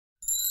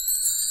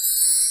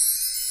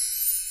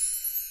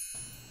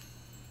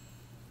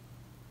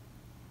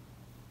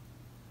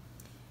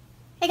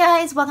Hey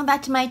guys, welcome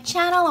back to my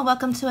channel and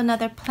welcome to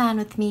another Plan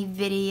With Me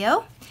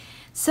video.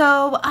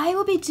 So I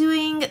will be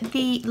doing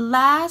the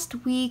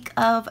last week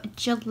of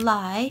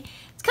July.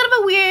 It's kind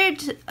of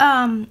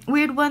a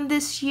weird one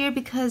this year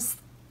because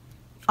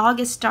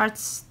August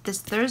starts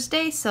this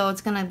Thursday, so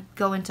it's gonna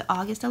go into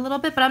August a little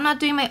bit, but I'm not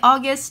doing my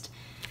August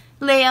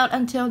layout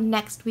until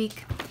next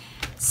week.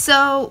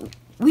 So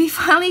we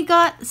finally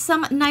got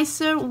some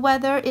nicer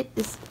weather. It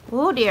is,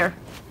 oh dear,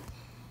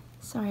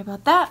 sorry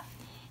about that.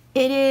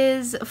 It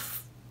is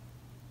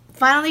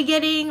finally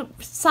getting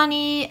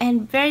sunny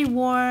and very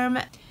warm.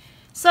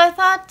 So I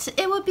thought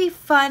it would be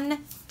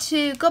fun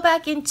to go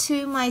back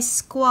into my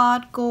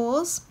squad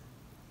goals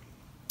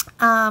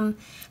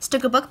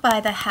sticker book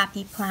by the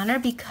Happy Planner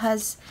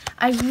because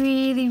I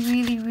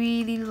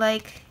really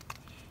like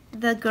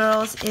the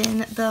girls in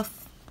the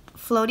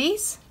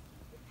floaties.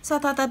 So I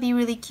thought that'd be a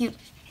really cute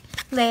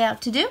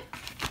layout to do.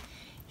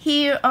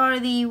 Here are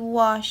the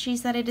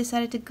washies that I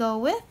decided to go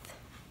with.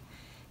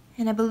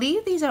 And I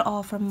believe these are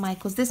all from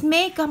Michaels. This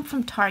may come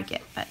from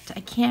Target, but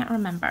I can't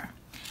remember.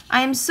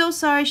 I am so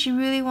sorry. She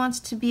really wants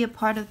to be a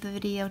part of the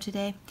video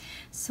today.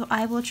 So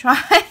I will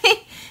try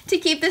to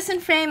keep this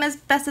in frame as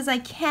best as I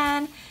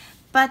can.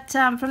 But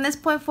from this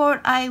point forward,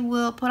 I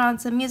will put on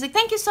some music.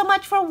 Thank you so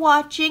much for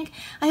watching.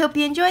 I hope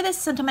you enjoy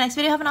this. Until my next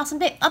video, have an awesome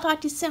day. I'll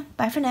talk to you soon.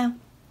 Bye for now.